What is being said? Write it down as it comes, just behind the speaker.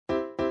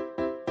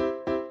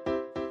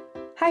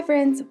Hi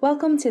friends,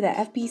 welcome to the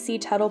FBC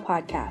Tuttle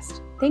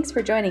podcast. Thanks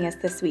for joining us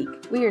this week.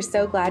 We are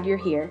so glad you're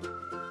here.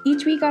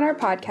 Each week on our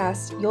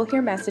podcast, you'll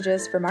hear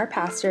messages from our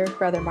pastor,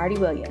 Brother Marty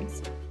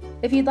Williams.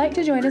 If you'd like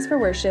to join us for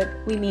worship,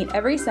 we meet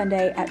every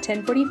Sunday at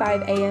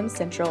 10:45 a.m.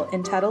 Central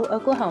in Tuttle,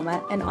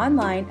 Oklahoma, and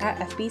online at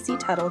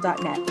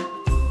fbctuttle.net.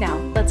 Now,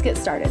 let's get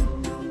started.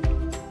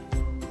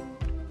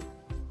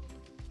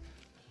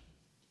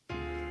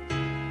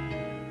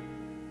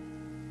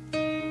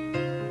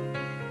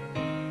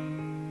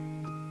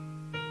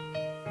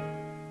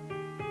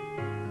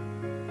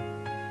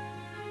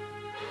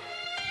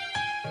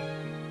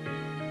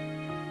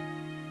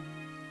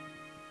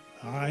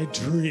 I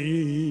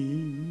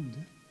dreamed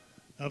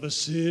of a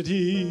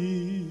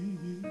city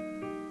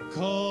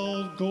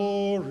called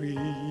Glory,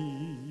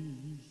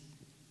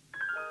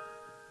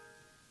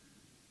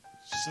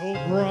 so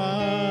bright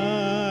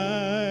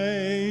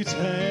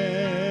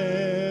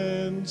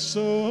and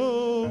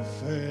so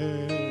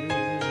fair.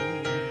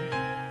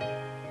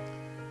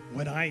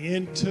 When I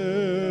entered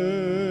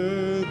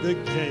the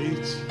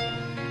gate,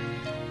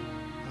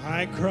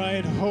 I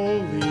cried,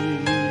 holy.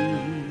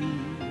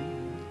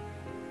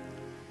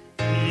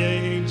 The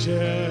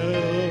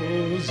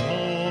angels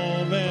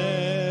all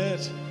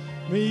met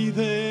me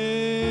there.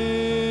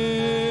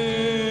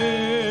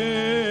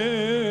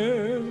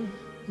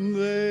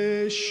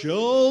 They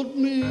showed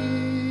me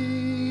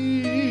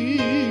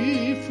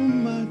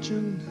from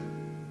mansion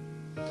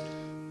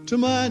to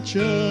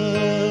mansion,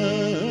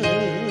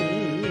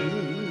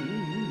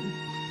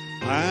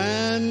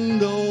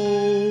 and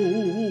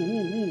oh,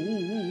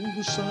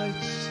 the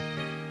sights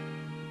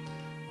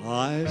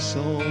I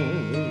saw.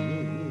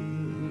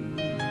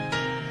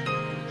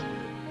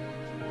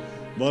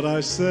 But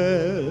I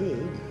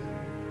said,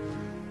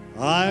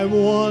 I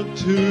want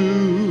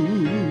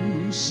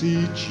to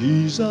see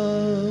Jesus,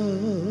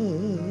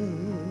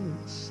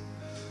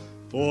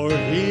 for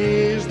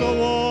he's the one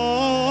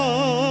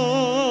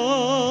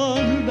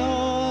who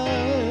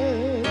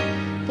died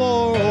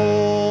for all.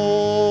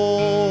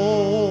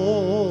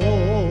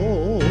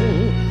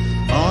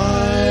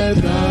 I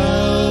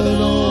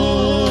fell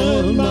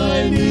on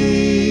my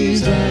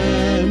knees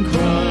and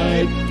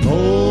cried,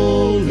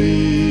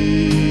 holy.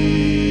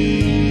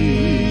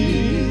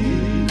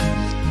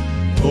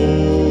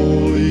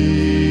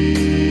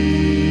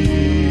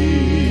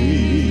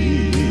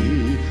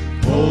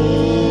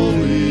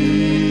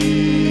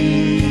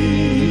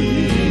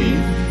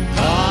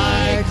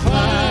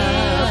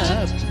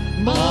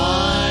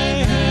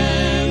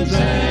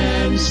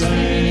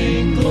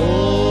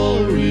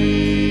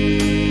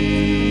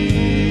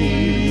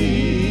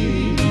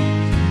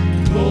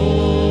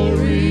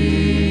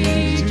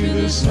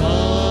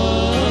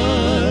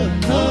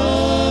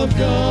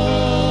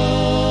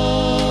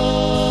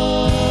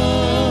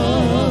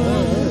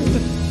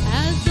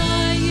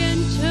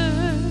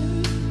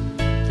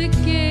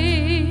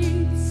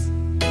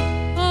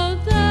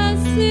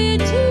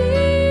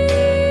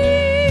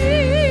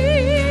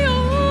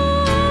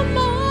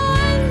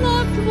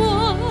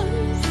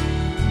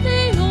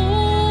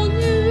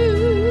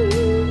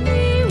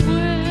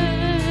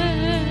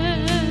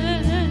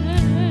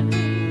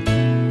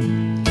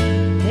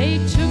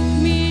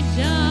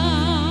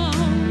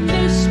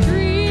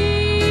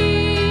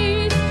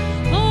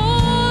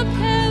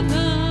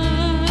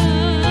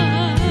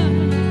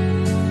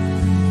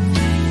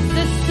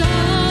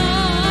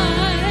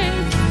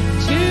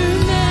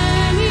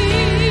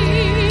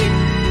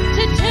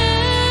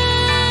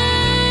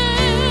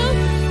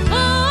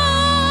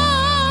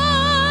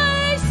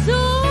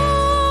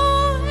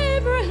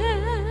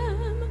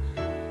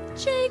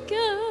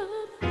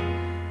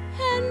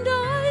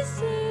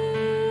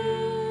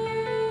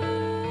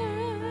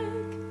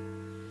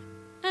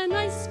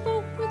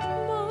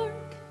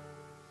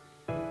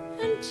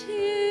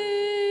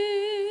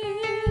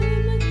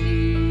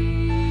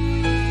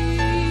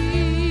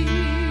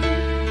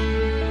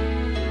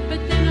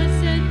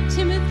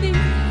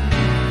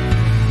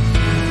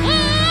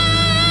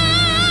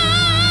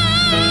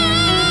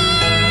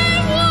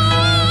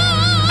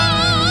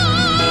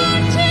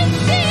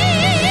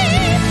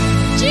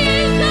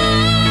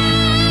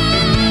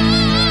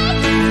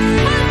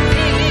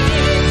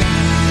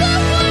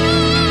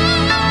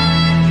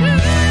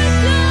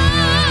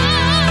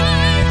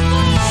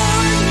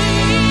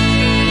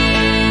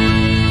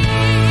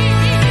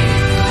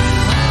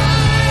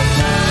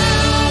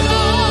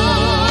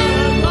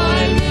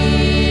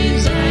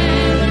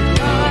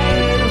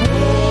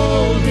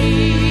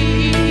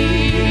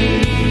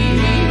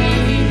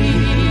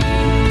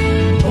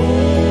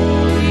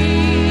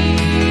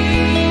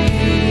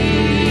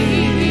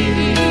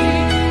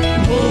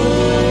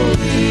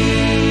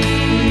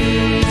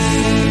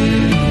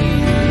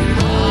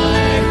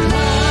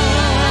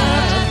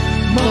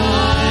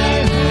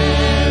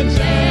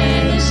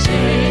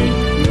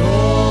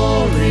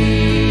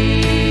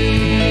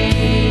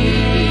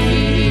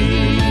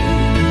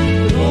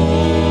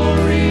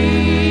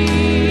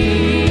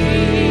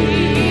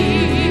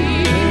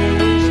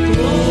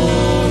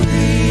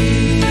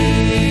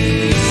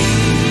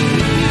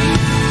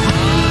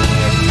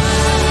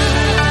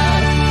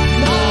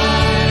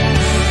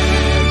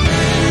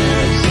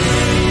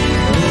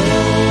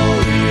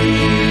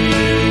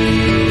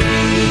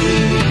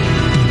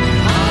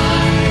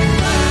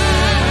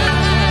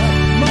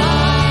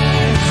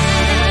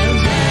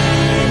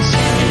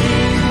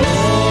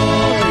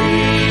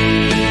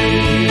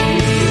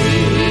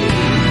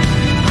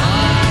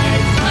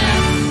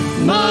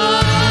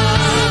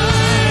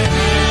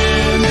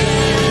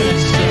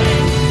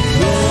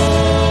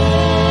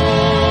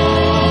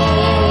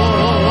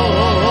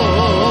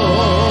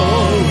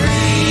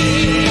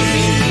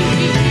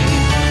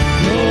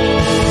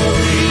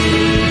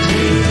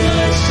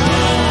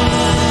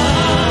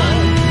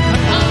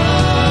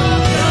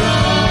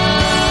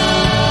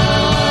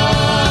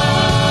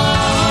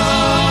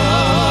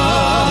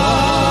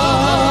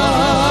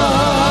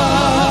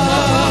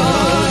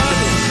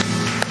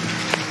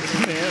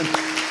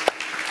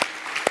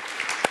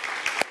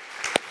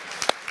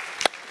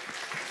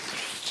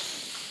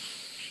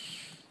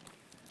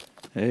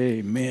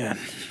 Amen.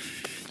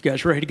 You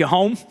guys ready to go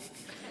home?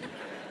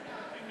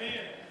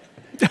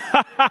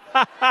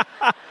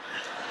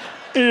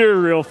 You're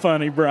real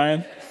funny,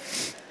 Brian.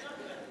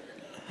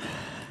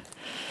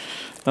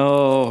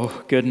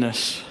 Oh,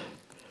 goodness.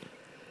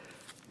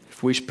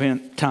 If we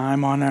spent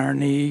time on our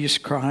knees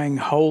crying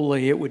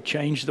holy, it would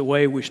change the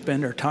way we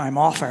spend our time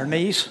off our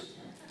knees.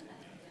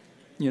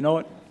 You know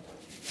it?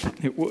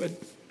 It would.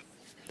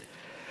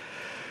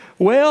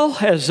 Well,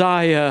 as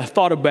I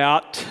thought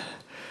about,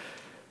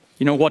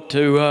 what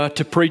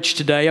to preach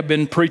today, I've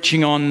been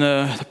preaching on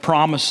the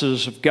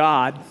promises of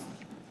God.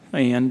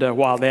 And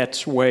while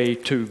that's way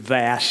too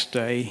vast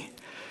a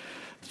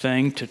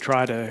thing to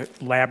try to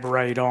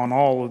elaborate on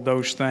all of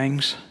those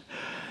things,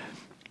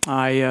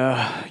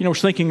 I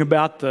was thinking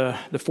about the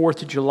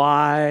 4th of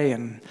July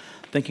and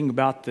thinking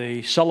about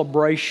the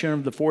celebration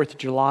of the 4th of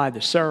July,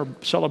 the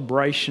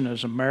celebration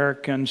as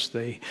Americans,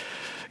 the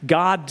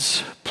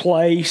God's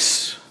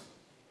place,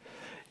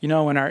 in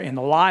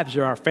the lives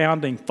of our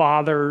founding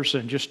fathers,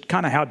 and just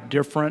kind of how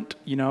different,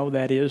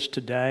 that is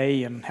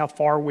today and how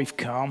far we've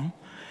come.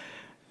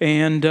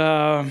 And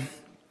so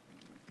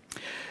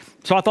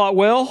I thought,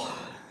 well,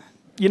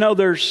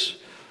 there's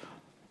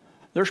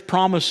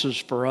promises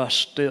for us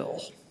still.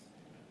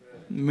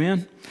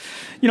 Amen.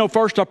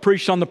 First I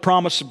preached on the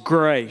promise of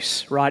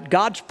grace, right?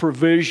 God's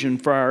provision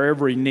for our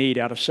every need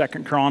out of 2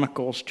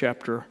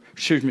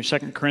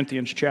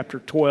 Corinthians chapter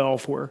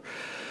 12,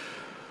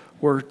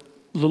 where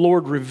the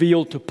Lord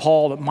revealed to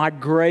Paul that my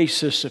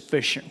grace is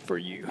sufficient for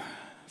you.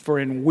 For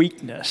in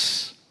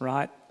weakness,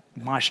 right,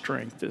 my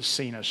strength is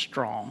seen as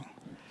strong.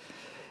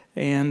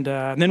 And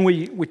then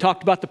we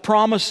talked about the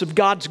promise of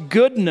God's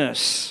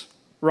goodness,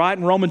 right,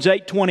 in Romans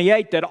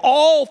 8:28, that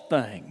all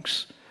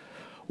things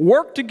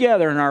work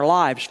together in our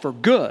lives for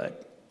good,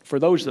 for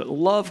those that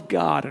love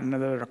God and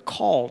that are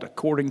called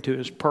according to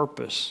His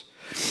purpose.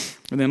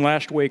 And then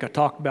last week I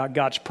talked about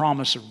God's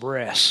promise of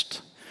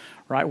rest,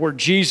 right, where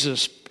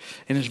Jesus,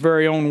 in His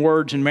very own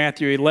words in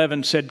Matthew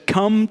 11, said,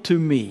 "Come to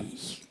me,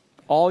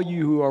 all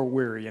you who are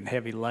weary and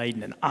heavy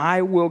laden, and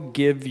I will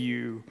give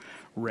you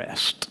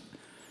rest.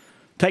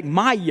 Take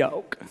my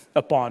yoke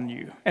upon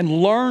you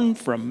and learn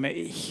from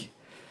me,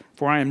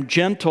 for I am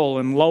gentle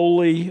and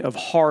lowly of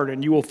heart,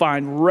 and you will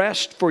find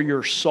rest for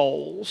your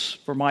souls.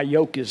 For my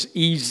yoke is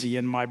easy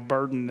and my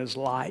burden is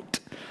light."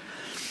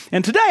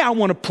 And today I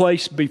want to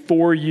place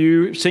before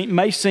you, it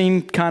may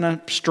seem kind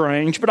of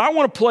strange, but I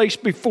want to place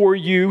before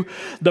you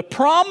the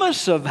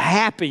promise of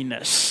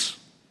happiness.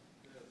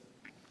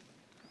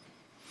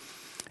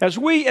 As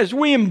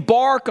we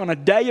embark on a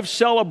day of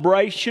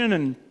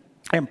celebration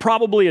and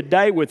probably a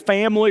day with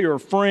family or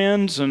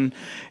friends and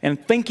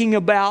thinking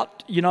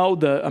about,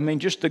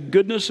 just the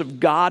goodness of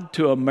God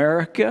to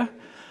America,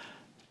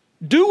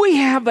 do we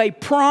have a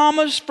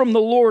promise from the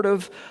Lord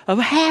of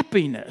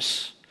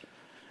happiness?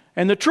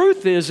 And the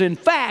truth is, in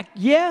fact,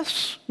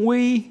 yes,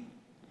 we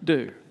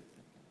do.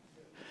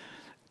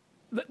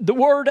 The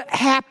word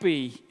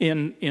happy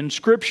in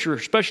Scripture,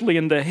 especially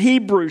in the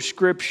Hebrew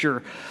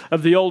Scripture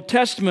of the Old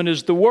Testament,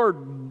 is the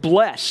word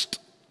blessed.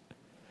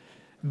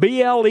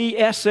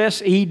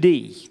 Blessed.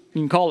 You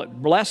can call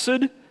it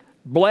blessed,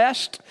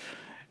 blessed.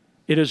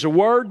 It is a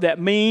word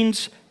that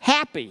means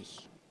happy.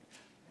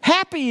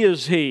 Happy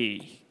is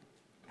he.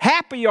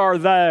 Happy are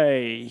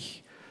they.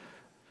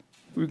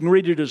 We can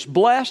read it as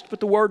blessed, but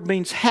the word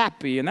means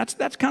happy, and that's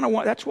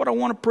what I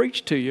want to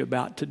preach to you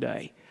about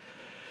today.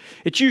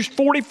 It's used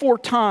 44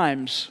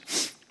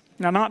 times.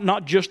 Now,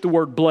 not just the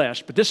word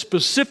blessed, but this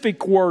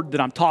specific word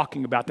that I'm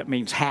talking about that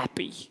means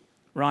happy.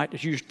 Right?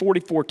 It's used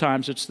 44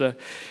 times. It's the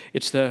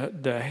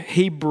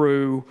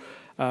Hebrew.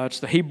 It's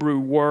the Hebrew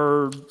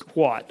word.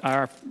 What?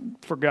 I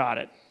forgot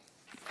it.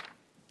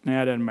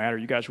 Nah, it doesn't matter.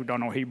 You guys who don't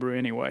know Hebrew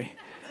anyway.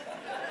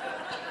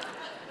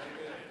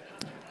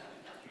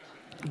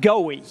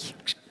 Goey.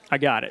 I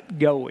got it.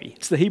 Goey.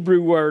 It's the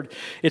Hebrew word.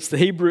 It's the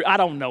Hebrew. I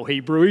don't know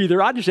Hebrew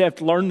either. I just have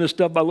to learn this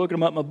stuff by looking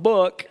them up in my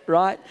book,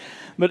 right?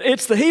 But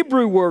it's the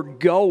Hebrew word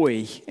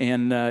goey,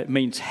 and it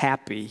means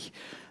happy.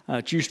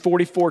 It's used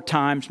 44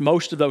 times,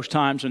 most of those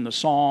times in the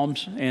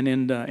Psalms and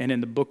in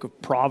the book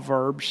of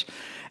Proverbs.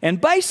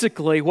 And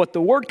basically what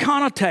the word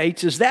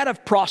connotates is that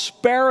of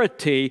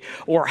prosperity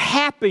or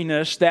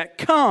happiness that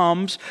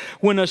comes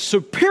when a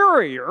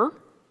superior,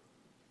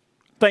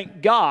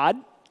 thank God,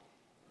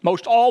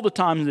 most all the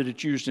time that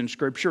it's used in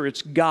Scripture,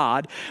 it's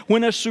God,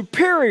 when a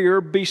superior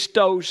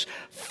bestows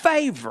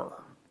favor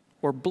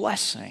or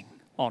blessing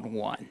on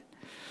one.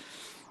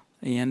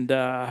 And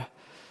the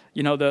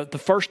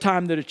first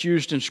time that it's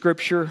used in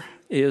Scripture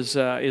is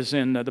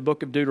in the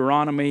book of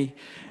Deuteronomy,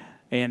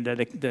 and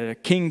the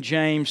King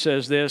James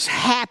says this: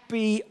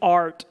 "Happy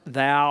art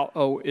thou,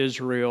 O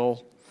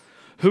Israel,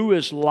 who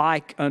is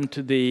like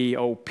unto thee,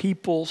 O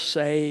people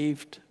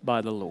saved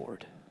by the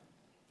Lord."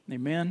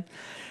 Amen.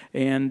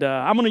 And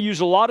I'm going to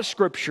use a lot of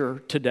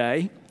Scripture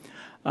today.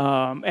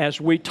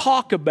 as we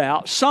talk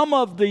about some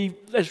of the,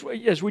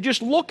 as we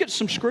just look at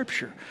some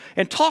Scripture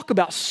and talk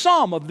about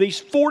some of these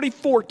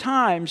 44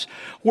 times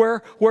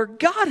where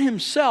God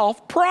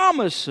Himself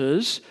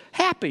promises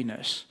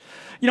happiness.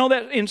 You know,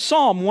 that in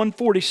Psalm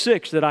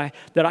 146 that I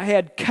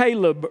had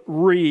Caleb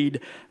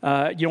read,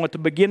 at the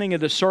beginning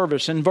of the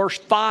service, in verse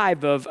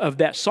 5 of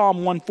that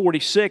Psalm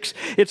 146,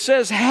 it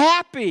says,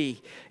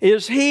 "Happy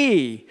is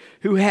he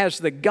who has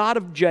the God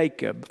of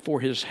Jacob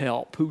for his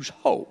help, whose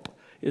hope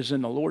is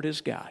in the Lord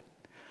his God."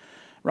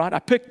 Right? I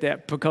picked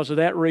that because of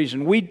that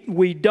reason.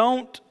 We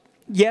don't.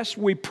 Yes,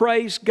 we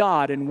praise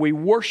God and we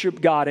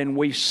worship God and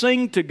we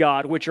sing to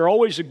God, which are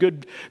always a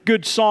good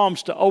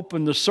psalms to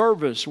open the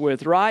service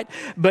with, right?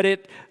 But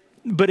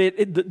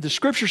the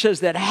Scripture says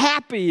that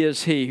happy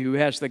is he who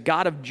has the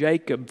God of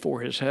Jacob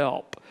for his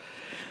help.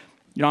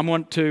 You know, I'm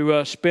going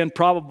to spend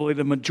probably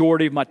the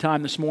majority of my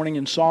time this morning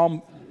in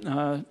Psalm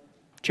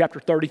chapter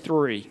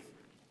 33.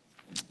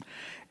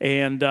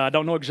 And I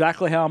don't know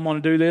exactly how I'm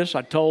going to do this.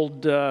 I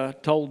told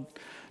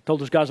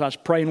those guys I was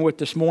praying with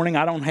this morning,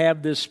 I don't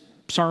have this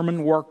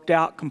sermon worked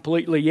out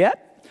completely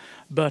yet,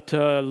 but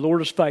the Lord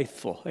is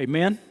faithful.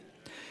 Amen?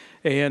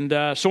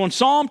 And so in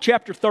Psalm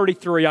chapter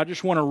 33, I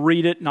just want to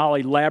read it and I'll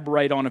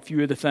elaborate on a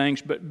few of the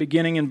things, but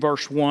beginning in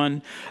verse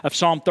 1 of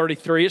Psalm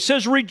 33, it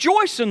says,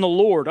 "Rejoice in the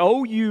Lord,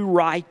 O you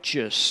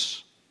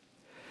righteous,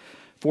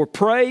 for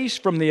praise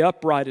from the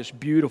upright is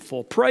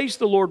beautiful. Praise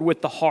the Lord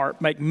with the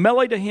harp. Make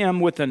melody to Him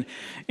with an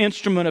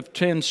instrument of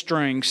 10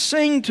 strings.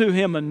 Sing to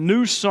Him a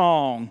new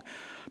song.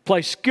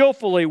 Play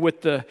skillfully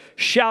with the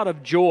shout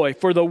of joy.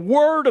 For the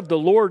word of the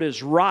Lord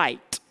is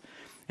right,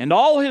 and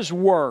all His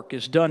work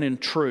is done in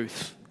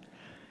truth.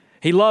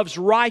 He loves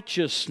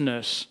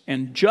righteousness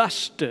and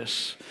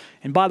justice."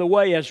 And by the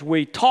way, as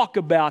we talk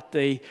about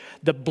the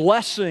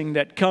blessing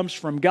that comes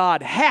from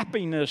God,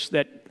 happiness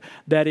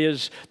that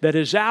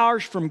is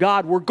ours from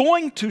God, we're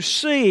going to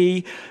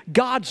see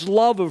God's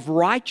love of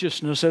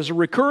righteousness as a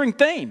recurring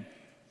theme.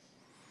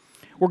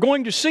 We're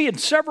going to see in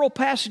several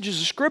passages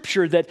of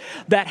Scripture that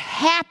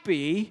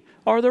happy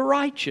are the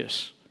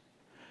righteous.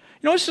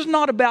 You know, this is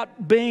not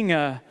about being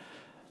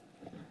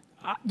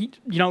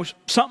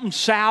something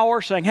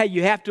sour, saying, hey,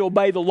 you have to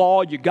obey the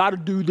law, you got to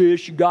do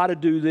this, you got to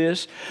do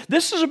this.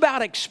 This is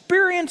about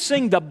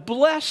experiencing the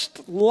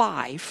blessed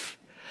life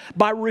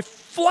by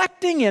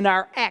reflecting in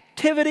our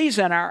activities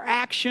and our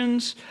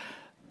actions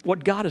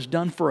what God has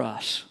done for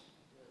us.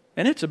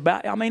 And it's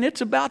about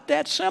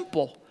that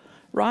simple.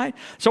 Right?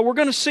 So we're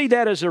going to see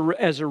that as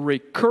a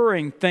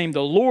recurring theme.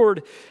 The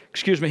Lord,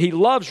 He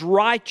loves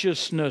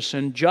righteousness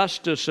and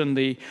justice, and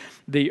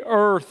the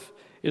earth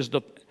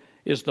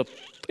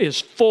is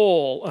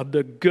full of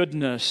the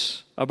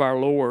goodness of our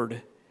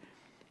Lord.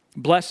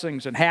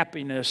 Blessings and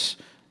happiness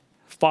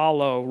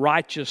follow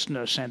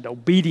righteousness and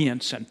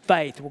obedience and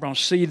faith. We're going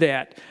to see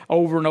that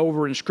over and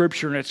over in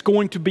Scripture, and it's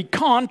going to be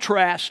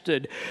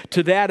contrasted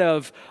to that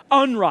of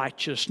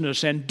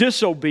unrighteousness and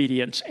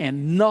disobedience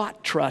and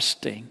not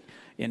trusting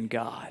in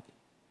God.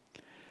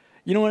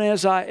 You know, and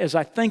as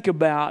I think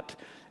about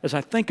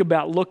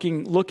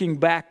looking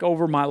back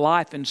over my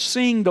life and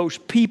seeing those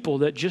people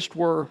that just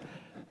were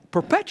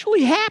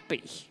perpetually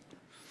happy.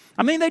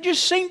 I mean, they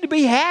just seemed to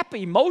be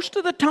happy most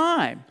of the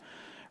time,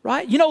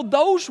 right? You know,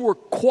 those were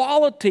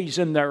qualities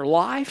in their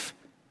life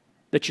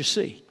that you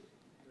see.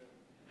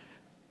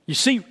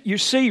 You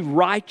see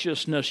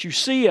righteousness. You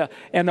see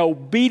an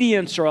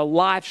obedience or a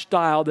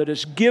lifestyle that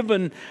is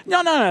given.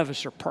 None of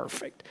us are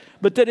perfect,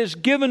 but that is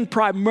given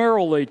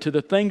primarily to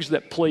the things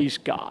that please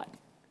God,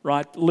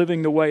 right?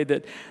 Living the way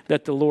that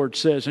the Lord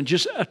says, and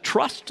just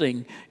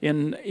trusting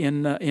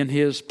in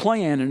His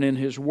plan and in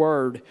His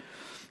Word.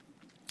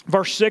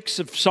 Verse 6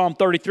 of Psalm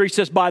 33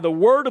 says, "By the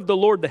word of the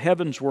Lord the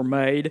heavens were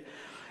made,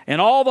 and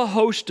all the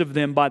host of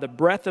them by the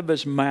breath of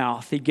His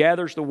mouth. He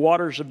gathers the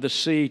waters of the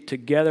sea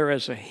together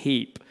as a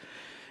heap.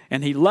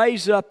 And He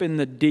lays up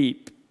the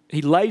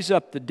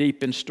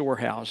deep in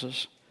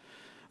storehouses."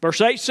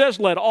 Verse 8 says,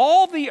 "Let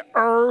all the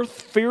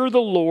earth fear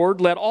the Lord.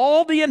 Let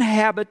all the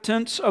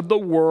inhabitants of the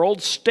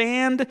world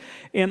stand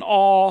in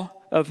awe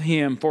of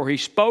Him. For He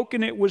spoke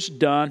and it was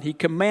done. He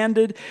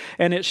commanded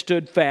and it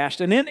stood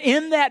fast." And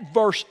in that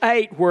verse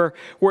 8 where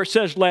it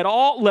says, let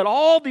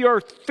all the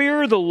earth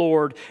fear the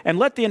Lord and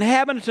let the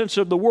inhabitants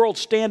of the world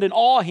stand in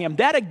awe of Him,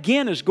 that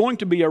again is going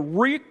to be a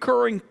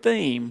recurring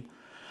theme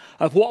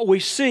of what we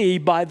see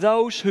by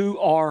those who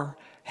are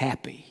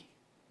happy.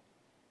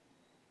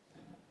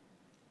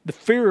 The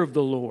fear of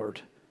the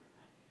Lord,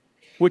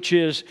 which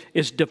is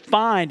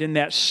defined in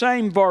that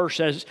same verse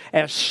as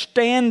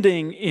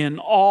standing in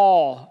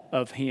awe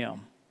of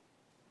Him.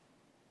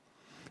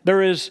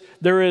 There is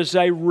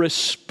a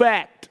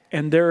respect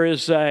and there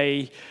is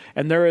a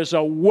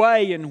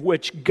way in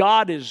which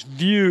God is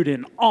viewed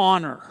in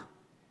honor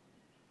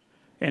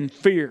and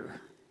fear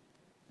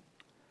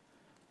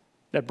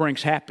that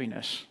brings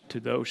happiness to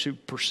those who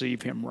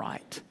perceive Him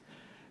right.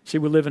 See,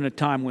 we live in a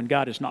time when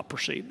God is not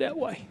perceived that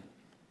way.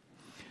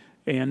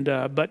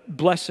 But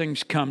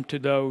blessings come to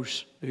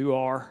those who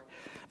are.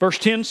 Verse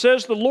 10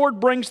 says, the Lord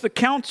brings the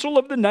counsel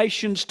of the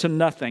nations to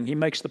nothing. He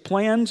makes the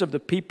plans of the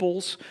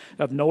peoples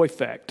of no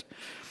effect.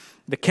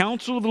 The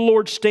counsel of the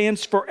Lord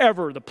stands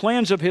forever, the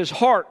plans of his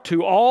heart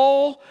to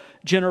all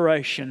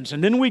generations.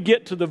 And then we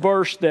get to the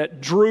verse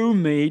that drew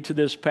me to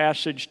this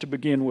passage to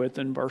begin with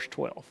in verse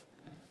 12.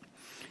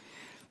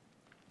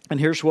 And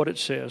here's what it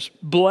says.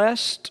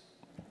 Blessed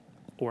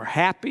or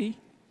happy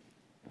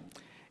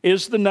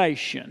is the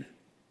nation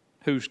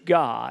whose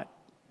God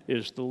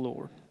is the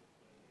Lord.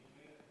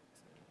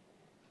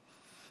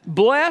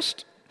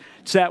 Blessed,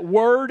 it's that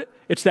word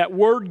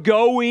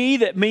goe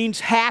that means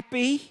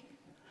happy,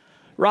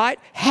 right?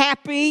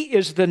 Happy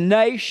is the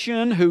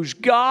nation whose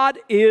God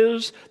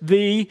is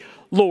the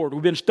Lord.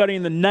 We've been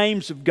studying the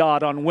names of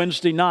God on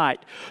Wednesday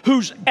night.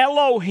 Whose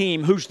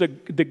Elohim, who's the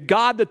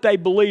God that they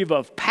believe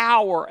of,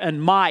 power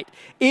and might,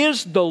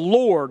 is the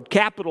Lord,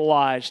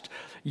 capitalized,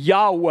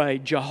 Yahweh,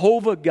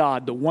 Jehovah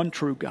God, the one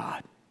true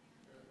God.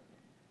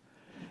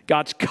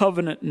 God's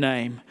covenant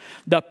name.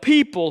 The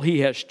people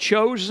he has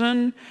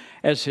chosen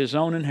as his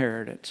own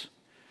inheritance.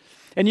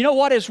 And you know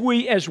what,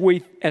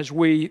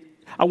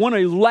 I want to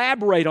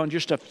elaborate on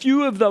just a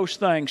few of those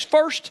things.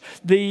 First,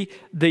 the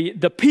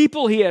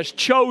people he has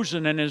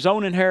chosen in his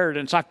own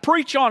inheritance. I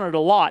preach on it a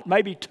lot,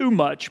 maybe too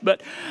much,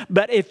 but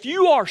if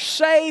you are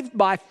saved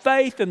by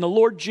faith in the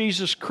Lord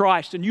Jesus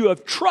Christ and you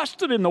have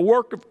trusted in the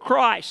work of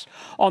Christ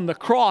on the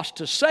cross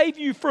to save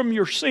you from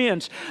your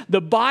sins,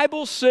 the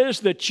Bible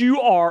says that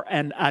you are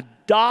an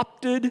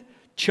adopted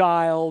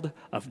child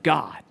of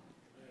God.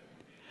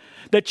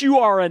 That you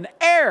are an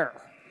heir,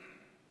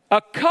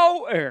 a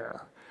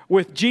co-heir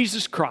with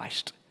Jesus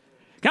Christ.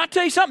 Can I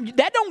tell you something?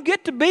 That don't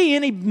get to be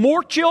any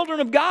more children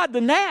of God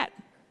than that.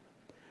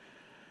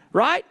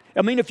 Right?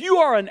 I mean, if you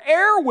are an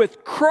heir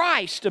with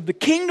Christ of the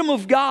kingdom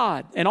of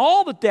God and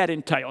all that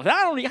entails,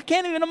 I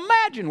can't even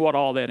imagine what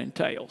all that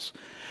entails.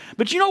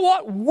 But you know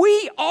what?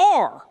 We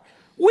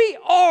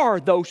are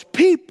those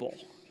people,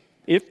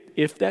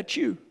 if that's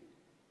you.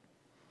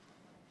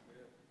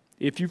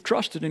 If you've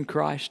trusted in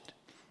Christ,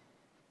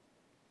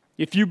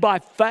 if you by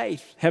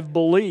faith have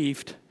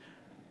believed,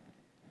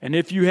 and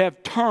if you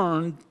have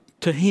turned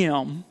to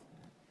him,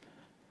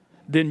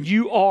 then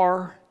you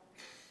are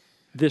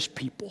this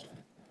people.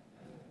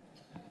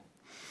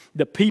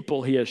 The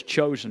people he has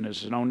chosen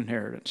as his own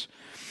inheritance.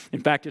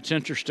 In fact, it's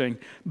interesting.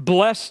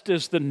 Blessed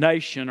is the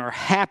nation, or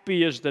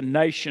happy is the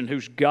nation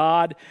whose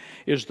God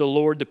is the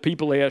Lord, the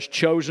people he has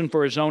chosen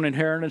for his own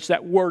inheritance.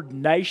 That word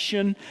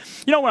nation,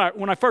 you know,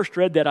 when I first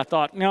read that, I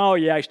thought, oh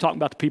yeah, he's talking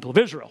about the people of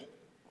Israel.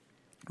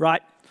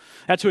 Right?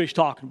 That's who he's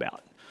talking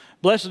about.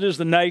 Blessed is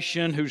the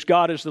nation whose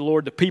God is the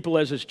Lord, the people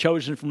as is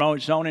chosen from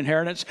his own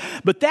inheritance.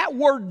 But that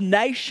word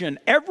nation,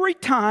 every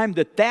time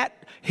that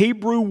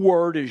Hebrew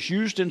word is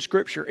used in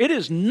Scripture, it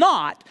is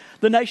not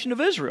the nation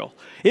of Israel.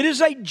 It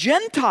is a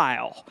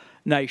Gentile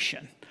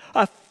nation,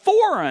 a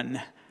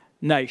foreign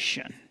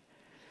nation.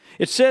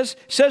 It says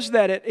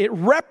that it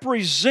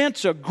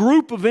represents a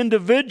group of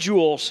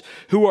individuals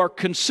who are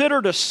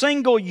considered a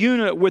single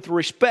unit with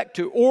respect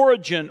to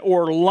origin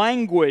or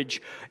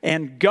language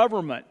and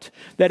government.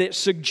 That it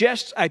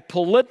suggests a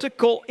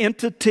political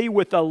entity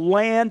with a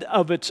land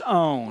of its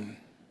own.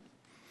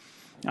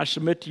 I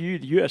submit to you,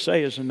 the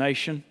USA is a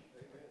nation.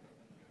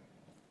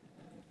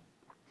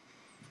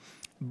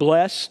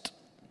 Blessed,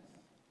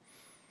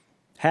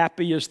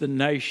 happy is the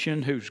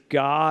nation whose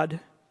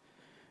God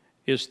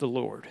is the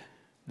Lord.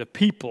 The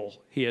people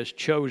he has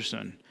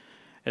chosen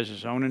as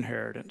his own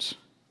inheritance.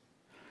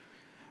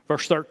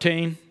 Verse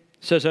 13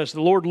 says, as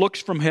the Lord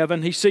looks from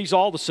heaven, he sees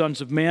all the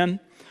sons of men.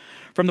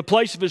 From the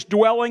place of his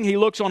dwelling, he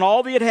looks on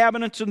all the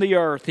inhabitants of the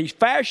earth. He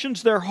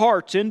fashions their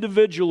hearts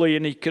individually,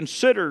 and he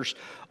considers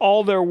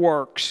all their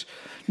works.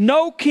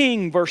 No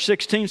king, verse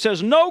 16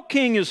 says, no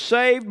king is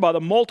saved by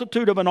the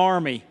multitude of an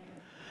army.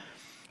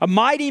 A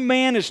mighty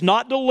man is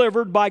not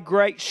delivered by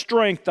great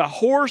strength. A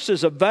horse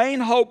is a vain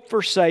hope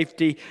for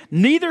safety.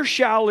 Neither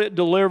shall it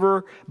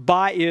deliver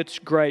by its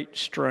great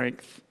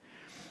strength.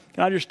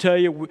 Can I just tell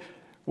you,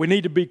 we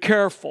need to be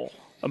careful,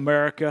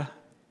 America,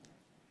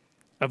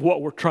 of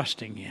what we're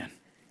trusting in.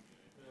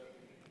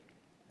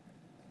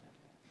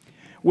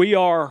 We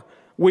are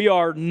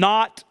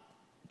not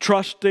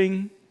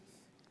trusting.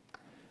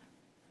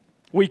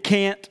 We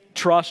can't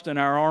trust in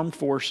our armed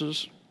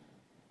forces.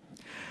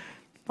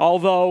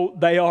 Although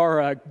they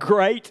are a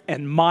great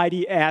and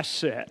mighty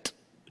asset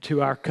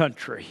to our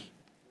country,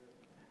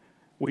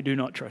 we do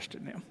not trust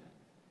in them.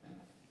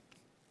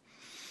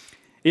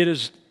 It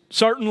is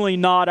certainly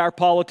not our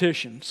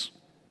politicians.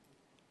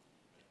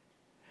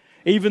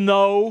 Even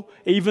though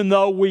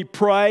we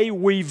pray,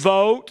 we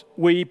vote,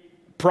 we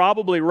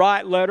probably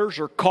write letters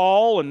or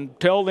call and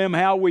tell them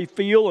how we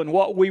feel and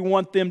what we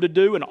want them to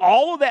do, and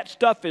all of that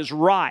stuff is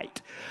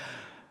right.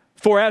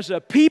 For as a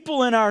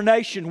people in our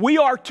nation, we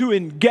are to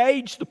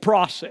engage the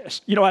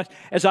process. You know,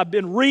 as I've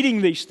been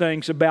reading these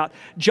things about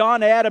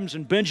John Adams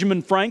and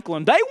Benjamin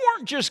Franklin, they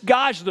weren't just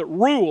guys that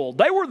ruled.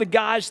 They were the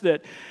guys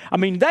that,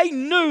 they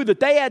knew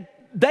that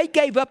they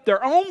gave up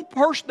their own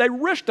they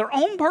risked their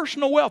own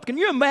personal wealth. Can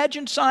you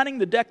imagine signing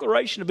the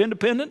Declaration of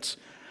Independence?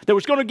 that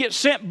was going to get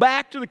sent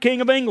back to the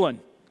King of England.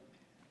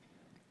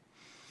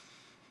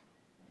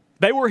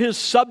 They were his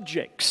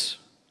subjects.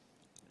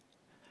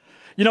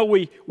 You know,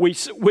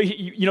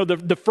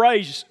 the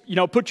phrase,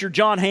 put your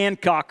John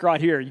Hancock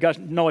right here. You guys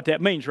know what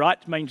that means, right?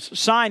 It means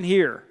sign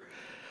here.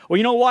 Well,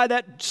 you know why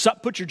that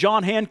put your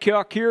John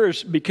Hancock here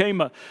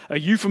became a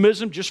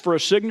euphemism just for a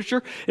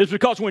signature? It's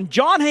because when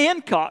John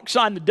Hancock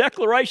signed the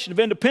Declaration of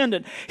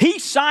Independence, he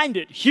signed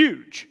it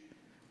huge.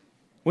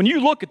 When you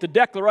look at the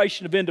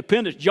Declaration of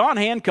Independence, John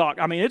Hancock,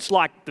 it's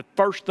like the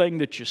first thing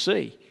that you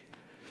see.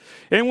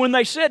 And when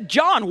they said,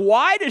 John,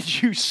 why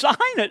did you sign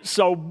it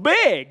so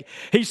big?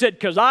 He said,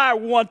 because I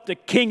want the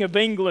King of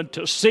England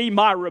to see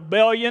my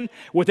rebellion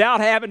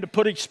without having to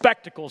put his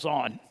spectacles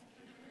on.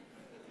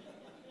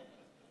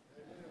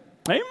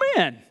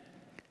 Amen.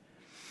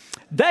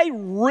 They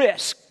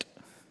risked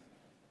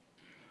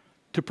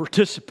to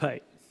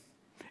participate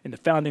in the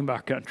founding of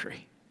our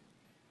country.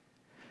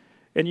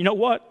 And you know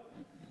what?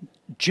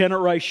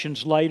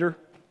 Generations later,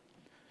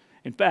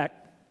 in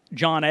fact,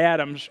 John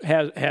Adams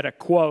had a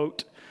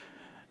quote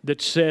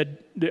that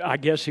said, I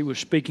guess he was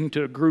speaking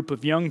to a group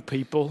of young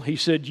people. He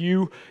said,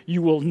 you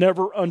will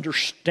never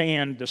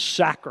understand the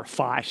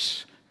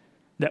sacrifice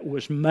that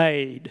was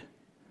made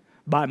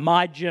by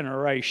my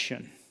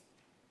generation,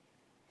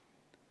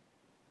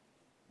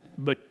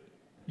 but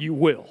you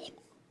will,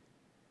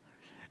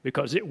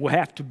 because it will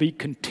have to be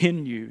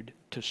continued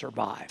to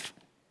survive.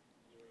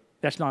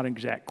 That's not an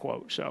exact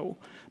quote,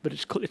 but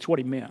it's what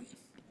he meant.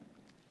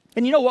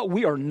 And you know what?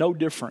 We are no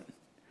different.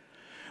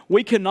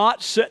 We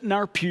cannot sit in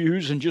our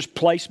pews and just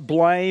place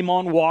blame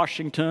on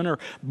Washington or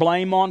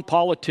blame on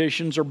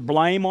politicians or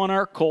blame on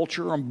our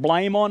culture or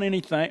blame on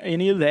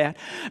any of that,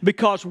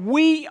 because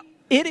we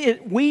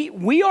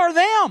are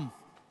them.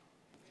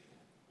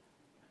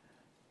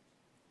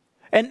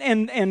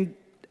 And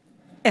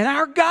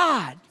our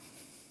God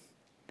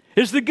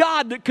is the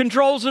God that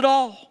controls it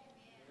all.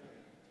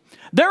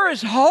 There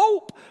is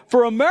hope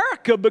for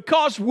America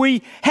because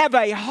we have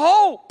a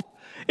hope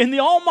in the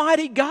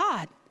Almighty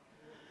God.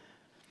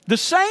 The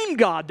same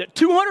God that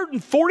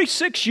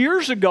 246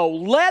 years ago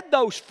led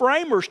those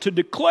framers to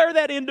declare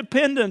that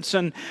independence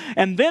and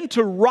then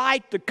to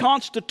write the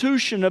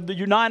Constitution of the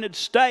United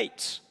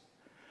States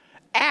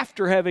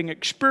after having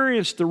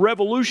experienced the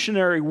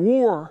Revolutionary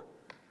War,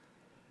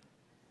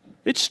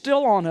 it's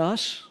still on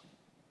us.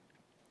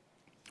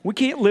 We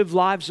can't live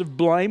lives of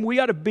blame. We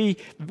got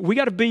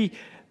to be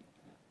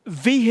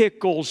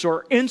vehicles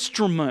or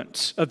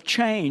instruments of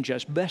change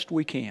as best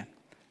we can.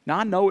 Now,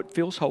 I know it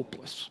feels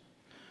hopeless,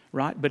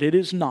 right? But it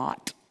is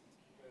not.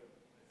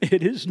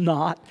 It is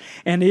not.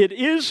 And it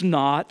is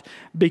not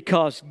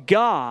because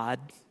God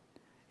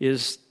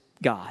is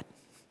God.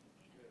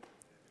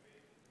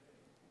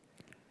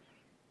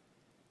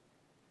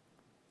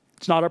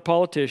 It's not our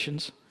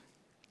politicians.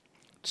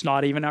 It's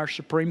not even our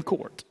Supreme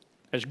Court.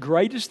 As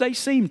great as they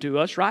seem to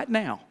us right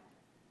now,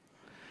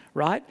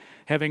 right?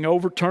 Having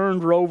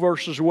overturned Roe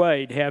versus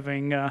Wade,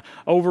 having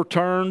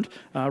overturned,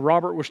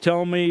 Robert was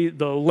telling me,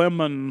 the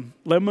Lemon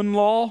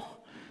Law,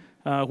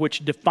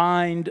 which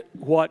defined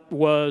what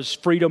was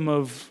freedom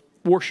of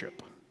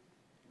worship,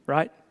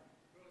 right?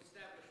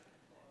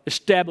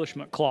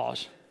 Establishment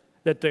clause.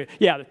 That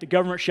the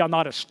government shall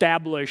not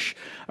establish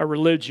a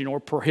religion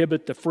or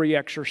prohibit the free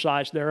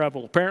exercise thereof.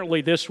 Well,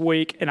 apparently this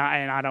week, and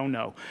I don't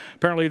know,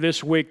 apparently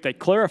this week they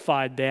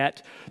clarified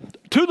that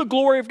to the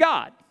glory of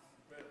God,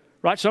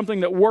 right?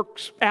 Something that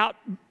works out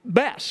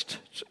best.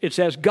 It's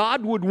as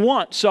God would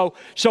want. So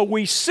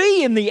we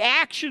see in the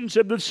actions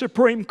of the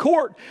Supreme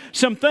Court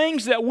some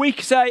things that we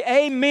say,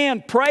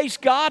 amen, praise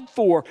God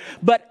for.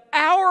 But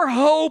our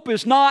hope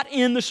is not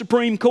in the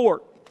Supreme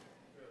Court.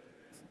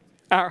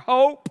 Our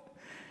hope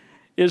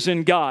is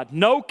in God.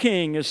 No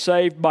king is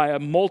saved by a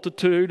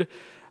multitude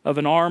of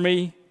an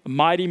army. A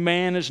mighty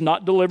man is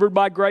not delivered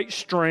by great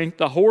strength.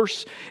 A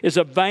horse is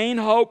a vain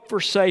hope for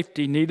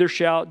safety, neither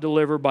shall it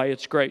deliver by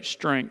its great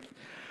strength.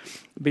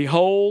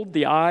 Behold,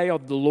 the eye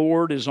of the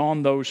Lord is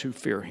on those who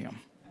fear him,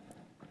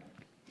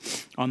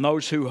 on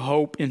those who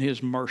hope in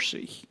his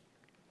mercy,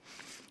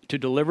 to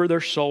deliver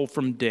their soul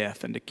from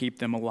death and to keep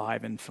them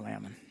alive in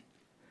famine.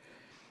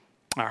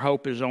 Our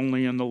hope is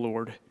only in the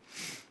Lord.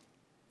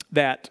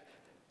 That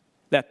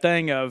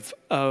thing of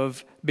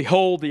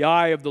behold, the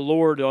eye of the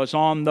Lord is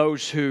on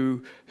those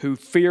who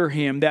fear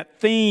him. That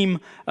theme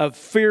of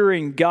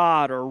fearing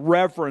God or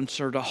reverence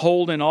or to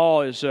hold in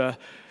awe is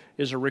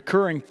a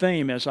recurring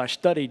theme as I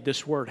studied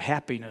this word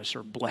happiness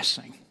or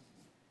blessing.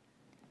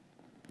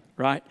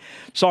 Right?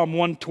 Psalm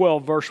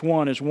 112 verse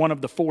 1 is one of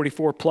the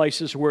 44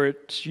 places where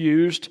it's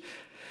used.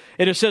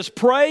 And it says,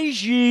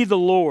 praise ye the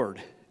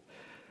Lord.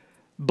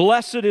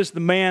 Blessed is the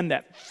man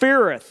that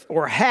feareth,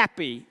 or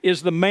happy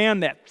is the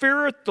man that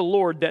feareth the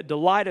Lord, that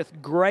delighteth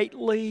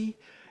greatly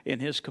in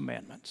his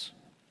commandments.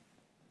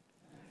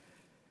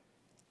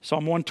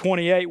 Psalm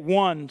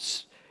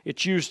 128:1,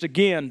 it's used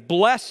again.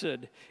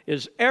 Blessed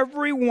is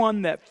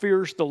everyone that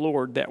fears the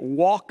Lord, that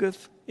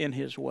walketh in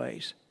his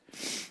ways.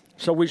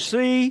 So we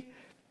see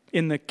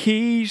in the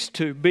keys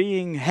to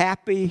being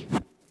happy,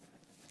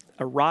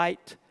 a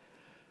right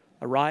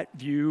a right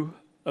view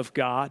of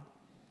God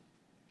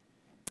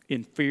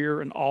in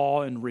fear and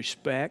awe and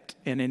respect,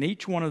 and in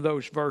each one of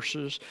those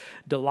verses,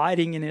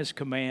 delighting in His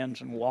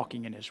commands and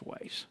walking in His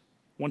ways.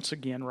 Once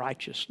again,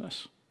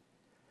 righteousness.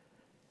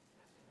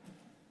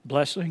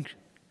 Blessing,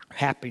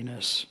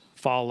 happiness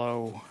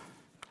follow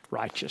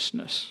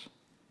righteousness.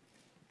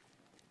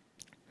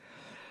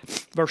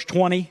 Verse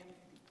 20,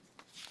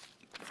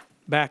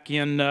 back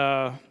in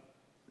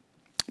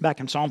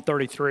Psalm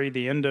 33,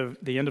 the end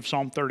of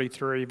Psalm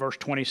 33, verse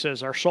 20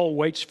 says, "Our soul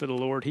waits for the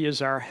Lord. He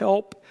is our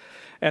help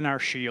and our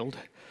shield.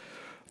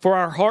 For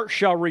our heart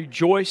shall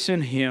rejoice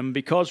in Him,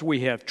 because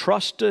we have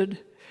trusted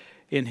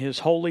in His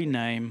holy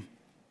name.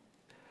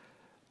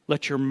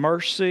 Let your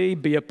mercy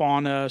be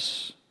upon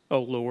us, O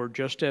Lord,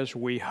 just as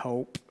we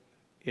hope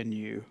in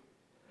you."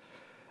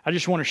 I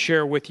just want to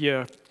share with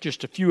you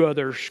just a few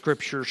other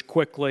scriptures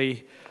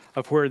quickly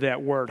of where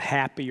that word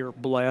happy or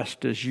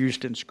blessed is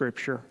used in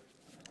Scripture.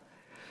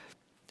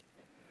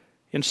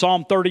 In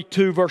Psalm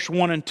 32, verse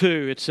 1 and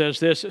 2, it says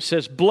this. It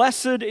says,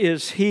 "Blessed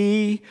is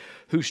he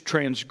whose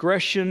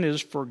transgression is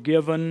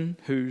forgiven,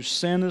 whose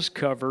sin is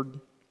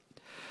covered.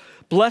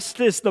 Blessed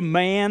is the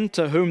man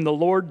to whom the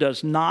Lord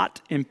does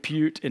not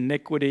impute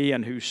iniquity,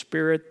 and whose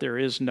spirit there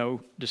is no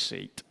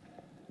deceit.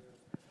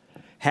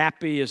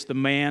 Happy is the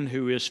man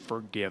who is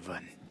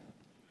forgiven."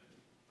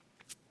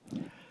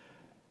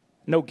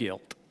 No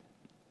guilt.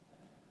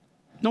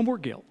 No more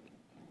guilt.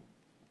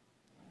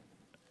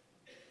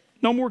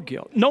 No more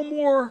guilt. No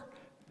more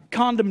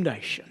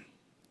condemnation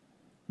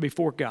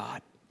before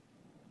God.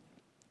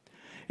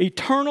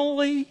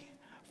 Eternally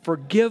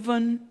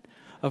forgiven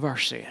of our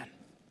sin.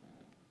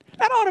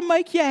 That ought to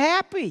make you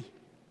happy.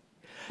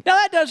 Now,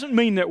 that doesn't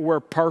mean that we're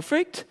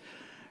perfect,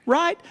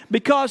 right?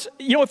 Because,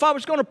 if I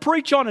was going to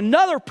preach on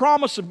another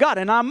promise of God,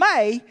 and I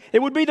may,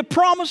 it would be the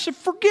promise of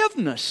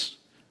forgiveness.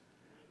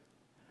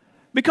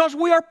 Because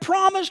we are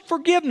promised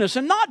forgiveness,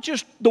 and not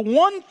just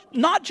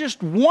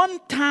one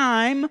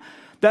time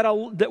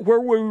that where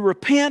we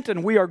repent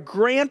and we are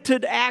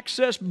granted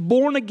access,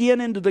 born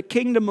again into the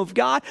kingdom of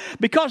God,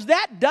 because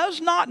that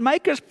does not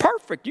make us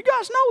perfect. You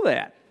guys know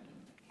that.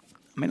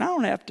 I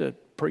don't have to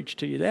preach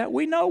to you that.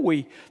 We know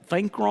we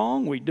think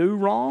wrong, we do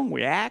wrong,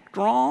 we act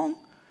wrong,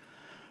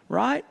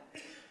 right?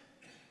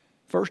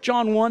 1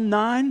 John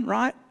 1:9,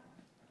 right?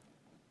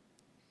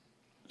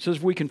 It says,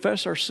 if we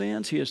confess our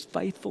sins, He is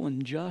faithful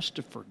and just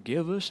to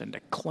forgive us and to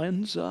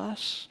cleanse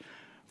us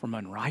from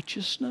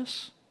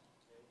unrighteousness.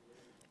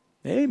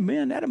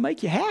 Amen. That'll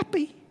make you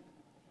happy.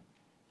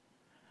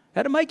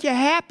 That'll make you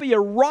happy. A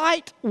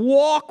right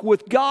walk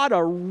with God,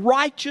 a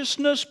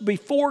righteousness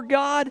before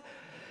God,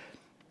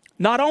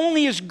 not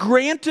only is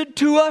granted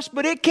to us,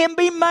 but it can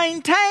be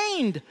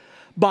maintained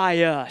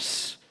by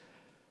us.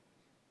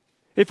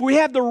 If we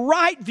have the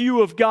right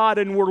view of God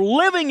and we're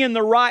living in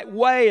the right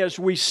way as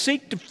we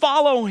seek to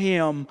follow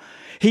Him,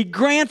 He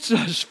grants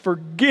us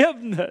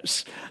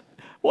forgiveness.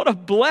 What a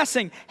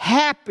blessing.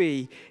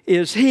 Happy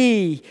is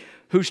he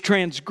whose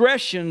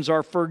transgressions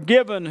are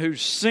forgiven,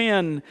 whose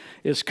sin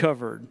is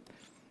covered.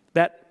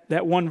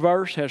 That one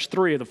verse has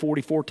 3 of the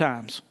 44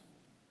 times.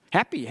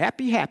 Happy,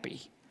 happy,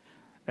 happy.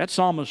 That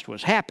psalmist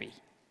was happy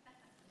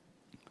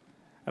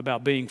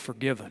about being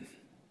forgiven.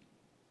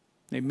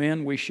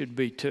 Amen. We should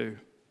be too.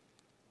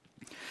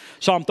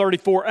 Psalm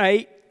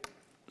 34:8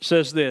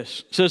 says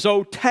this. It says,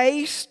 "Oh,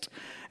 taste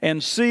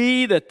and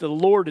see that the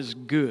Lord is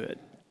good."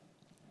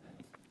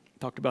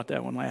 Talked about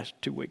that one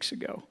 2 weeks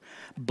ago.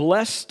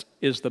 "Blessed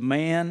is the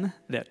man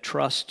that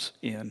trusts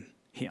in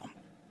Him."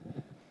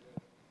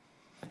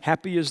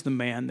 Happy is the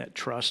man that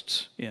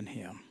trusts in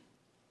Him.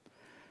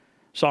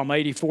 Psalm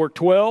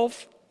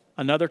 84:12,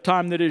 another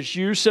time that is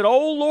used, said,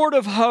 "O Lord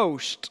of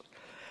hosts,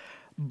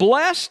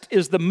 blessed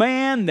is the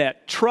man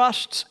that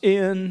trusts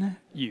in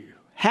you."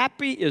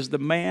 Happy is the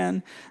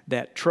man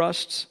that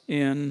trusts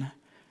in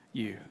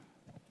you.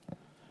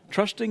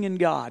 Trusting in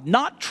God,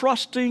 not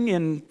trusting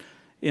in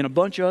a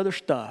bunch of other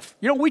stuff.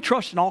 We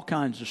trust in all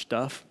kinds of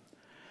stuff.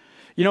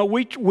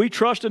 We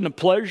trust in the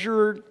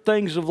pleasure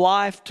things of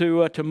life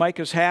to make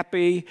us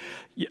happy,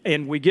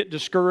 and we get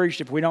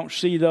discouraged if we don't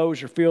see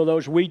those or feel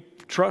those. We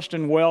trust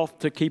in wealth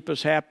to keep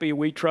us happy.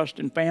 We trust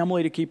in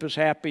family to keep us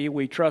happy.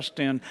 We trust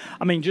in,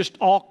 just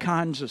all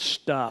kinds of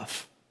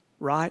stuff,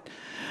 right?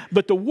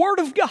 But the Word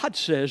of God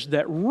says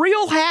that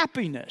real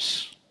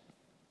happiness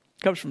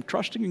comes from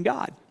trusting in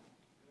God.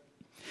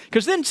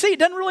 Because then, it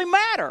doesn't really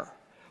matter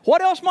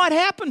what else might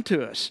happen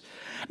to us.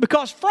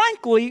 Because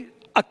frankly,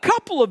 a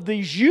couple of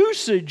these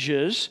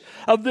usages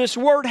of this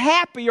word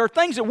happy are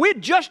things that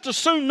we'd just as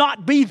soon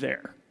not be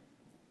there,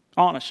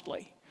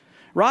 honestly,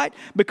 right?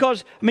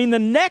 Because, the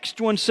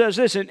next one says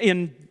this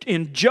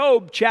in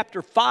Job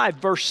chapter 5,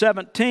 verse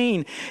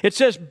 17. It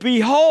says,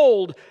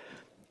 "Behold,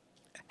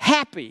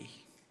 happy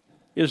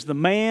is the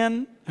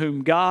man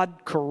whom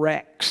God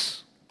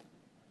corrects."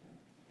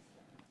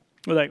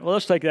 We're like, well,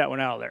 let's take that one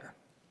out of there.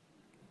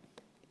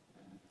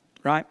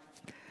 Right?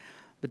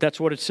 But that's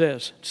what it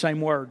says. Same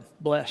word,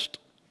 blessed,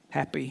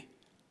 happy.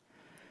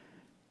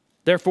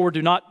 Therefore,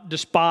 do not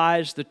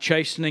despise the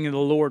chastening of the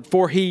Lord,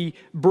 for He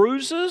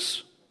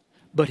bruises,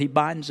 but He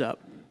binds up.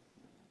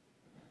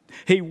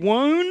 He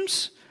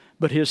wounds,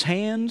 but His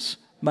hands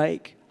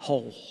make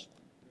whole.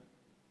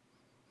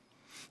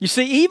 You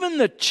see, even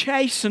the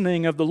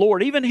chastening of the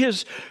Lord, even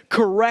His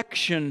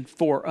correction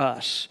for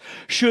us,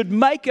 should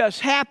make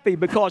us happy,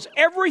 because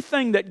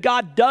everything that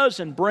God does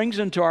and brings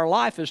into our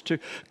life is to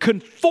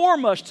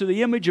conform us to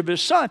the image of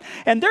His Son.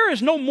 And there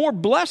is no more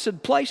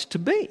blessed place to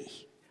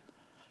be.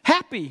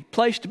 Happy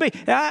place to be.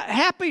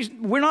 Happy,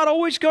 we're not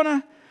always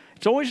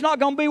it's always not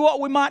going to be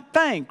what we might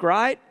think,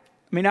 right?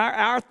 I mean,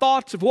 our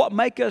thoughts of what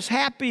make us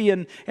happy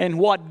and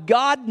what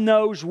God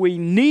knows we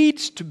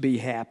needs to be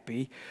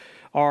happy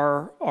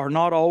are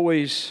not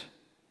always,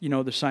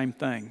 the same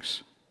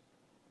things.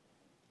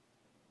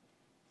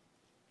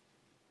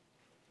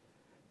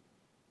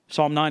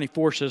 Psalm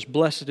 94 says,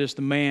 "Blessed is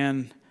the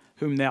man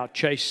whom thou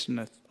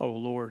chasteneth, O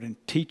Lord, and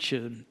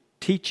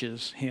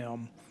teaches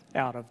him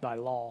out of thy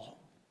law."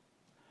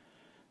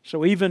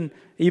 So even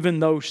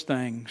those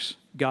things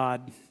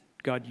God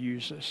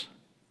uses.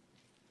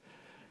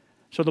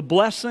 So the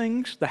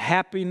blessings, the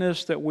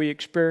happiness that we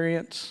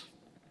experience,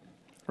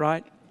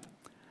 right,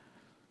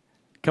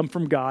 come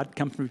from God,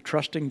 come through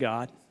trusting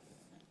God.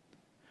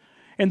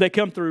 And they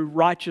come through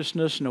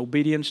righteousness and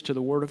obedience to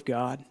the Word of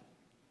God.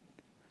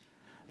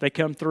 They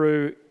come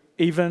through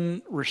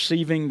even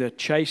receiving the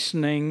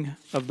chastening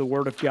of the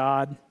Word of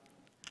God.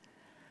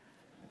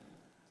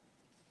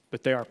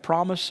 But they are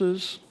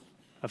promises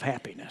of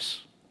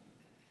happiness.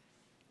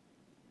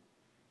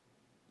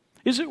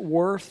 Is it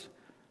worth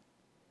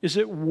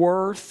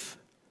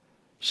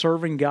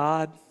serving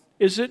God?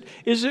 Is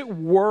it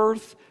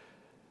worth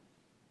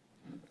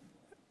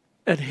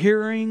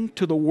adhering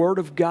to the Word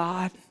of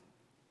God?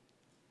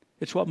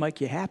 It's what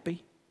makes you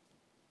happy.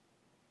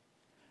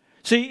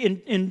 See,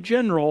 in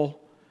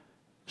general,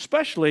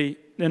 especially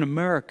in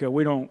America,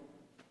 we don't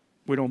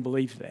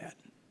believe that.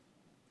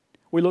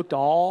 We look to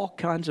all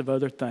kinds of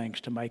other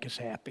things to make us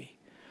happy.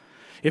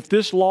 If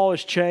this law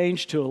is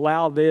changed to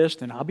allow this,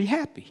 then I'll be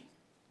happy.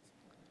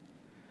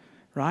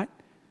 Right?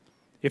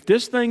 If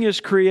this thing is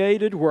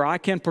created where I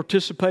can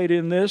participate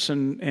in this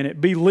and it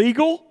be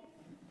legal,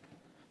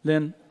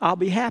 then I'll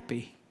be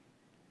happy.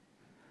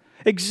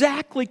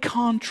 Exactly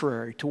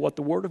contrary to what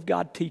the Word of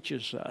God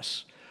teaches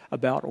us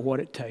about what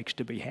it takes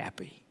to be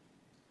happy.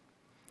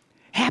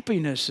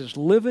 Happiness is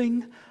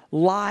living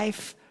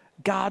life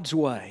God's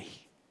way,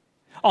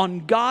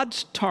 on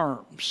God's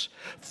terms,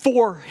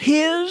 for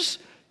His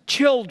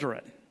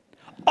children.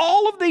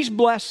 All of these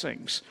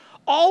blessings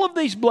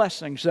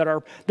that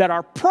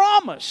are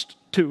promised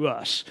to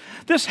us,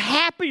 this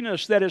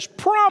happiness that is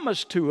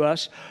promised to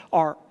us,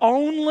 are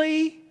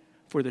only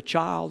for the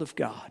child of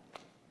God.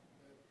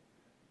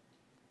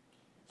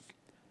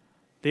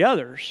 The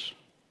others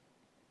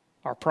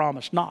are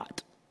promised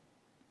not.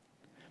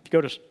 If you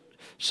go to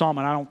Psalm,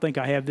 and I don't think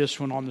I have this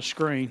one on the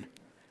screen,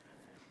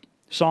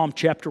 Psalm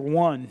chapter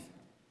 1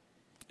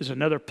 is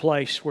another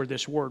place where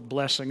this word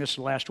blessing, this is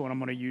the last one I'm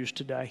going to use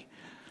today.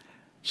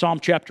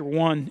 Psalm chapter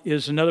 1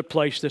 is another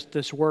place that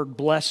this word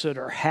blessed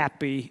or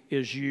happy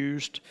is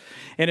used.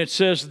 And it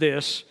says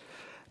this: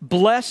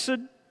 blessed,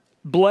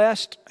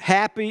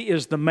 happy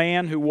is the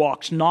man who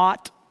walks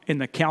not in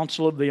the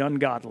counsel of the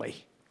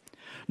ungodly,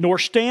 nor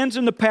stands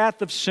in the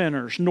path of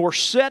sinners, nor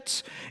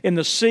sits in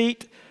the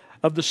seat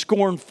of the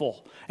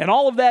scornful. And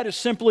all of that is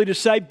simply to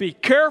say, be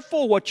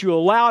careful what you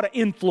allow to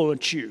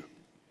influence you.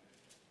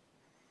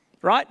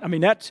 Right? I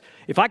mean,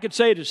 if I could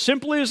say it as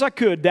simply as I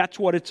could, that's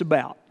what it's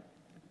about.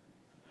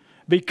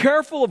 Be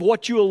careful of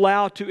what you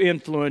allow to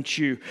influence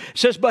you. It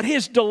says, but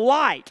his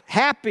delight,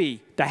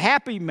 the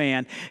happy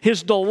man,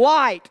 his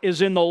delight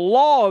is in the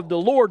law of the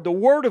Lord, the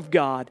Word of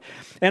God.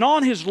 And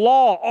on his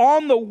law,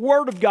 on the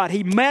Word of God,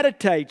 he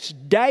meditates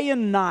day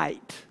and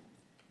night.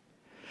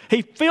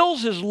 He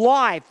fills his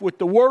life with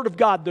the Word of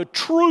God, the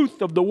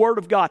truth of the Word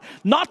of God,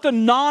 not the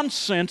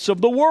nonsense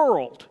of the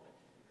world.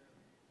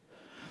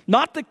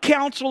 Not the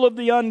counsel of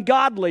the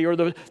ungodly or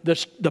the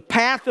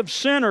path of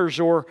sinners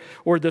or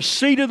the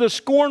seat of the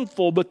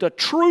scornful, but the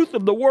truth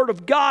of the Word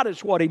of God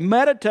is what he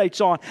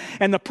meditates on.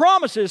 And the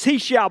promise is, he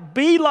shall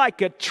be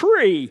like a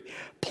tree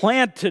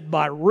planted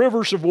by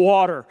rivers of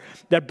water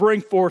that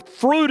bring forth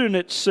fruit in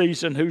its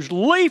season, whose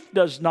leaf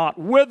does not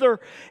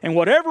wither, and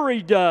whatever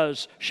he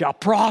does shall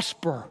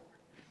prosper.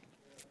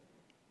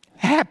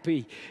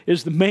 Happy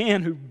is the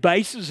man who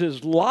bases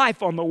his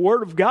life on the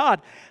Word of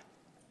God.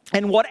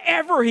 And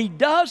whatever he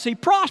does, he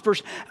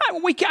prospers.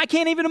 I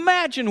can't even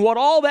imagine what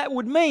all that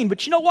would mean.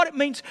 But you know what it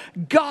means?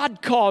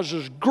 God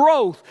causes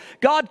growth.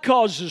 God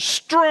causes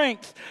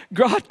strength.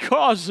 God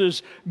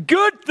causes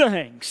good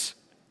things.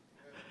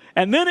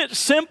 And then it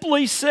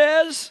simply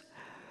says,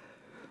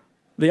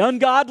 the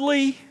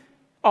ungodly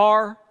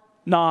are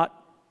not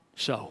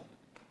so.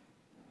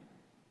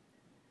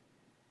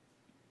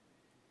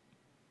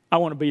 I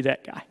want to be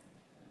that guy.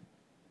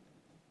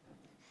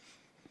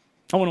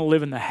 I want to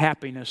live in the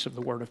happiness of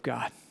the Word of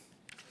God.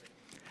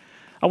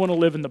 I want to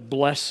live in the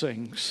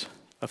blessings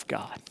of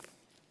God.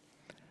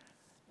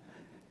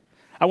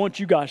 I want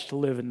you guys to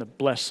live in the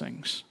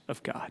blessings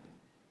of God.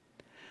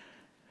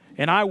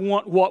 And I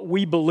want what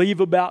we believe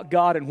about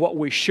God and what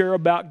we share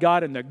about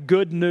God and the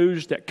good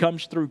news that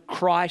comes through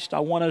Christ,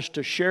 I want us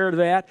to share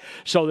that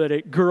so that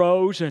it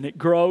grows and it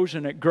grows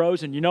and it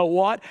grows. And you know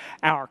what?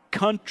 Our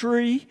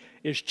country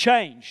is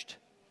changed.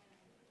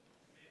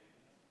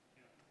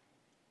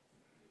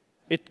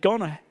 It's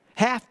going to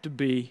have to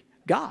be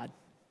God.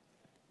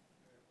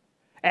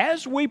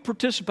 As we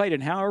participate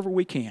in however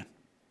we can.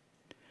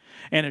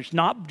 And it's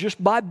not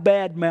just by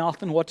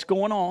bad-mouthing what's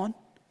going on.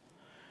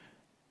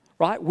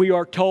 Right? We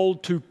are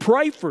told to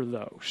pray for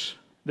those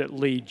that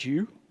lead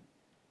you.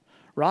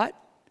 Right?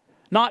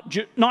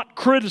 Not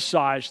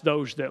criticize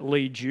those that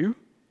lead you.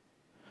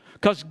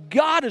 Because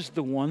God is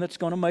the one that's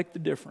going to make the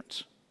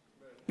difference.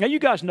 Now you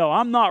guys know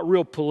I'm not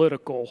real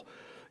political,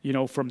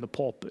 from the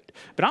pulpit.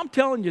 But I'm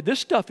telling you,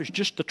 this stuff is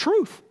just the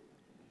truth.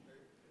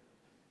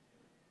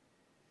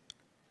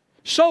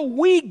 So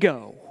we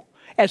go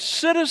as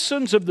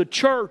citizens of the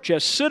church,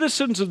 as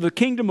citizens of the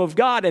kingdom of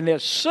God, and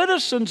as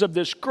citizens of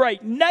this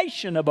great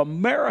nation of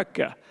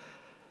America.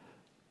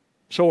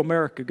 So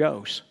America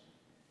goes.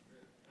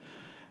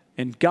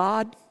 And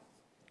God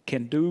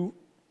can do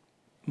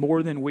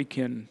more than we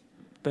can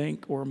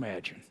think or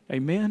imagine.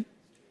 Amen?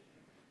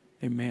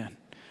 Amen.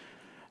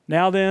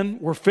 Now then,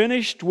 we're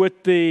finished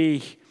with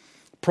the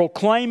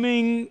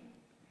proclaiming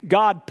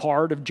God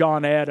part of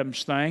John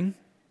Adams' thing.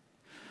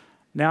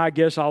 Now I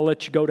guess I'll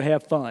let you go to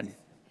have fun.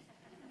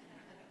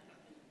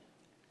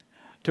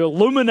 To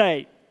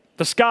illuminate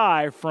the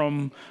sky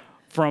from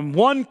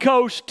one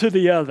coast to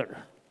the other.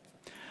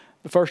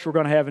 But first we're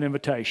going to have an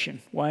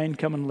invitation. Wayne,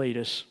 come and lead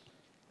us.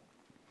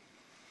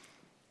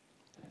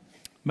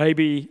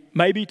 Maybe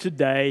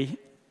today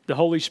the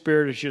Holy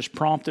Spirit has just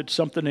prompted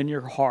something in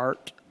your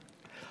heart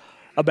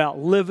about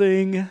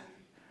living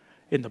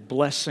in the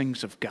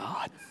blessings of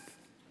God.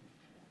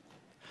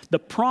 The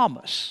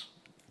promise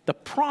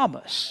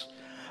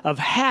of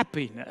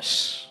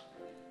happiness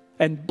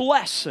and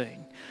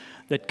blessing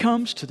that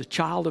comes to the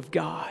child of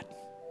God.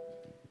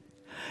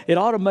 It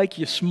ought to make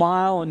you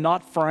smile and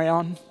not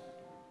frown.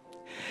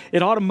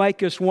 It ought to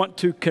make us want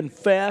to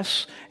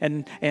confess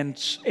and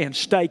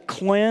stay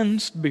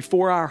cleansed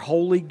before our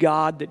holy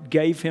God that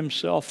gave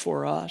Himself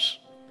for us.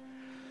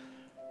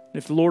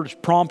 If the Lord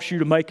prompts you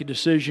to make a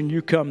decision,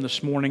 you come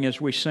this morning as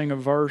we sing a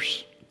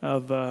verse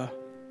of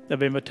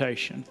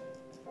invitation.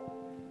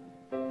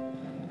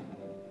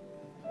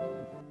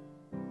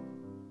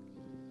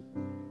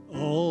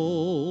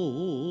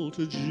 All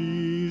to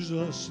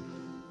Jesus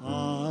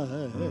I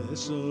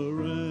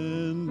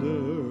surrender,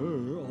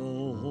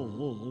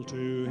 all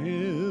to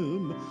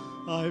Him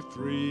I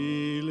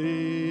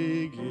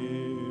freely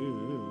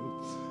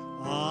give.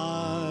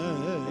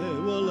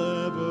 I will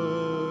ever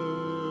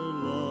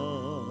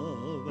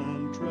love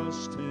and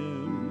trust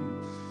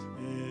Him,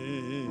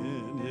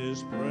 in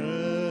His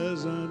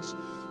presence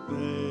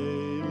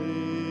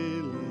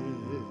daily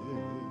live.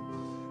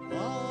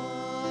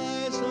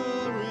 I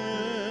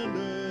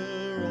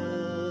surrender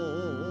all.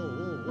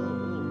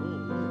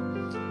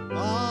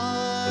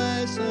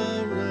 I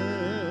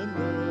surrender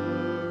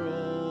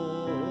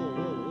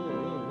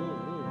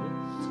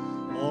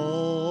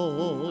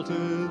all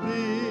to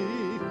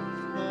Thee,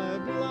 my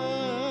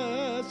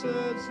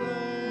blessed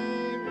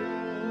Savior.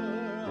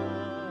 I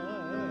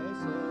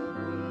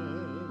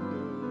surrender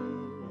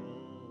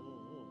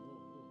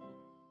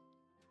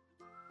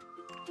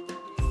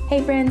all.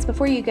 Hey friends,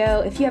 before you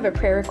go, if you have a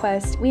prayer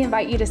request, we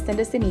invite you to send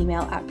us an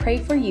email at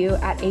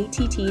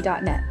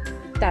prayforyou@att.net.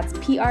 That's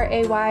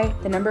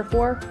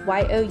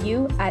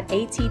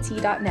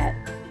PRAY4YOU@att.net.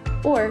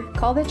 Or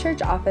call the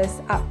church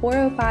office at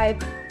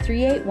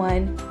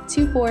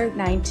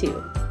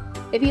 405-381-2492.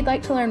 If you'd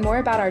like to learn more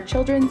about our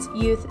children's,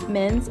 youth,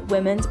 men's,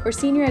 women's, or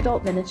senior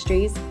adult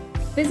ministries,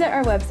 visit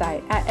our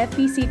website at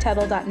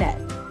fbctuttle.net.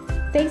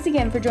 Thanks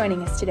again for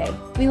joining us today.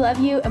 We love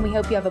you and we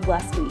hope you have a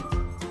blessed week.